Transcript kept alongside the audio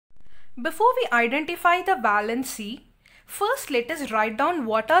Before we identify the valency, first let us write down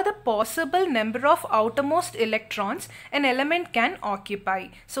what are the possible number of outermost electrons an element can occupy.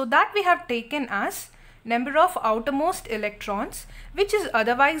 So that we have taken as number of outermost electrons, which is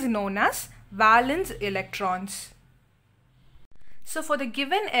otherwise known as valence electrons. So for the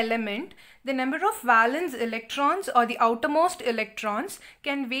given element, the number of valence electrons or the outermost electrons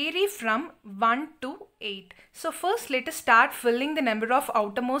can vary from 1 to 8. So first let us start filling the number of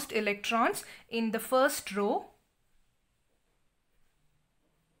outermost electrons in the first row.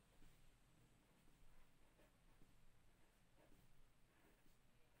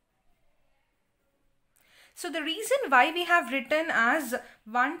 So the reason why we have written as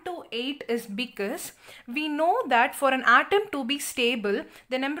 1 to 8 is because we know that for an atom to be stable,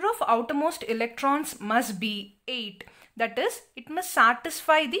 the number of outermost electrons must be 8. That is, it must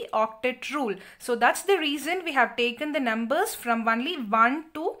satisfy the octet rule. So that's the reason we have taken the numbers from only 1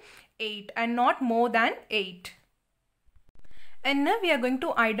 to 8 and not more than 8. And now we are going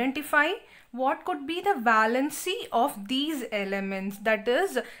to identify what could be the valency of these elements. That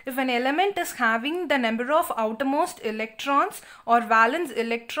is, if an element is having the number of outermost electrons or valence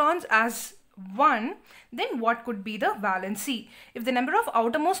electrons as 1, then what could be the valency? If the number of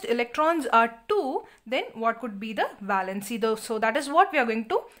outermost electrons are 2, then what could be the valency? So that is what we are going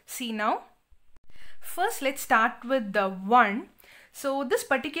to see now. First, let's start with the 1. So this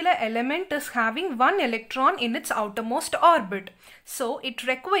particular element is having 1 electron in its outermost orbit. So it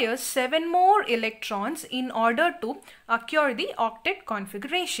requires 7 more electrons in order to occur the octet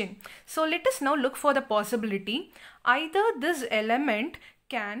configuration. So let us now look for the possibility. Either this element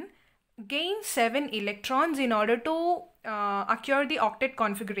can gain 7 electrons in order to occur the octet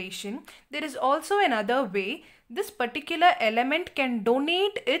configuration. There is also another way. This particular element can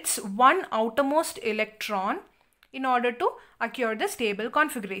donate its 1 outermost electron in order to occur the stable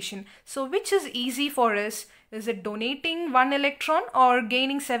configuration. So which is easy for us? Is it donating 1 electron or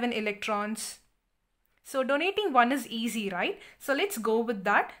gaining 7 electrons? So donating 1 is easy, right? So let's go with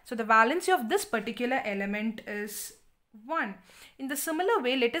that. So the valency of this particular element is 1. In the similar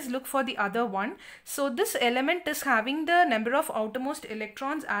way, let us look for the other one. So this element is having the number of outermost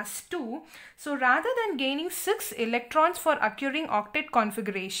electrons as 2. So rather than gaining 6 electrons for occurring octet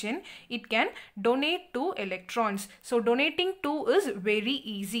configuration, it can donate 2 electrons. So donating 2 is very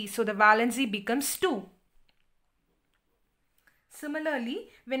easy. So the valency becomes 2. Similarly,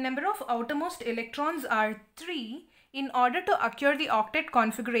 when number of outermost electrons are 3, in order to occur the octet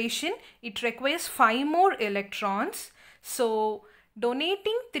configuration, it requires 5 more electrons. So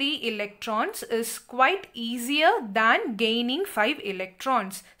donating 3 electrons is quite easier than gaining 5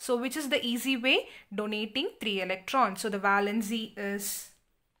 electrons. So which is the easy way? Donating 3 electrons. So the valency is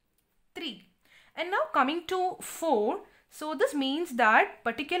 3. And now coming to 4. So this means that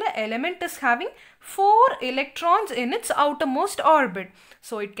particular element is having 4 electrons in its outermost orbit.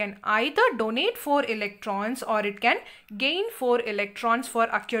 So it can either donate 4 electrons or it can gain 4 electrons for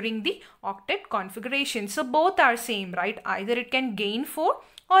occurring the octet configuration. So both are same, right? Either it can gain 4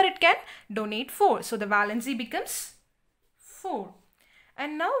 or it can donate 4. So the valency becomes 4.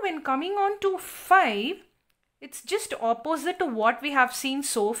 And now when coming on to 5, it's just opposite to what we have seen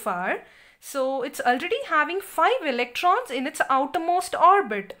so far. So it's already having 5 electrons in its outermost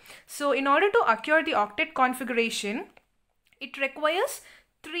orbit. So in order to occur the octet configuration, it requires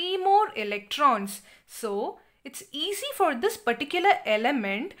 3 more electrons. So it's easy for this particular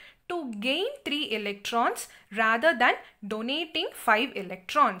element to gain 3 electrons rather than donating 5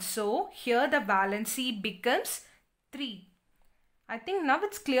 electrons. So here the valency becomes 3. I think now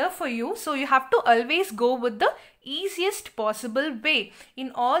it's clear for you. So you have to always go with the easiest possible way.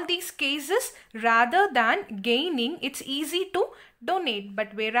 In all these cases, rather than gaining, it's easy to donate.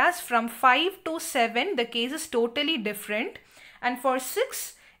 But whereas from 5 to 7, the case is totally different. And for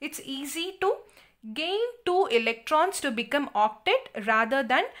 6, it's easy to gain 2 electrons to become octet rather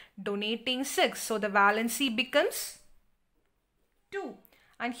than donating 6. So the valency becomes 2.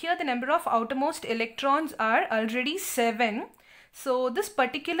 And here the number of outermost electrons are already 7. So this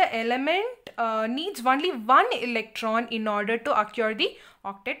particular element needs only 1 electron in order to occur the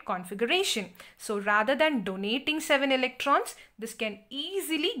octet configuration. So rather than donating 7 electrons, this can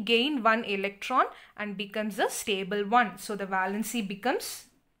easily gain 1 electron and becomes a stable one. So the valency becomes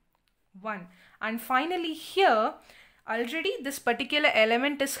 1. And finally here, already this particular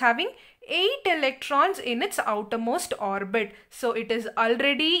element is having 8 electrons in its outermost orbit. So it is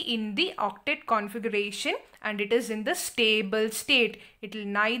already in the octet configuration and it is in the stable state. It will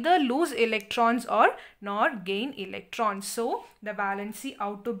neither lose electrons or nor gain electrons. So the valency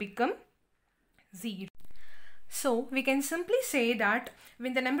ought to become 0. So we can simply say that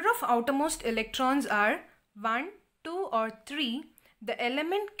when the number of outermost electrons are 1, 2 or 3, the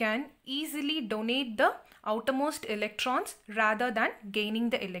element can easily donate the outermost electrons rather than gaining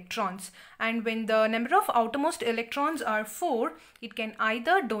the electrons. And when the number of outermost electrons are 4, it can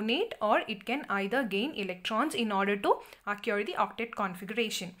either donate or it can either gain electrons in order to occur the octet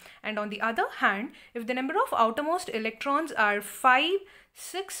configuration. And on the other hand, if the number of outermost electrons are 5,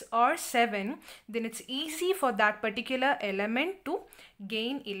 6 or 7, then it's easy for that particular element to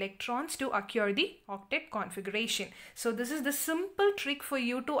gain electrons to occur the octet configuration. So this is the simple trick for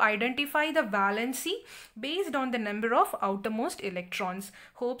you to identify the valency based on the number of outermost electrons.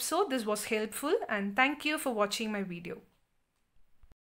 Hope so this was helpful, and thank you for watching my video.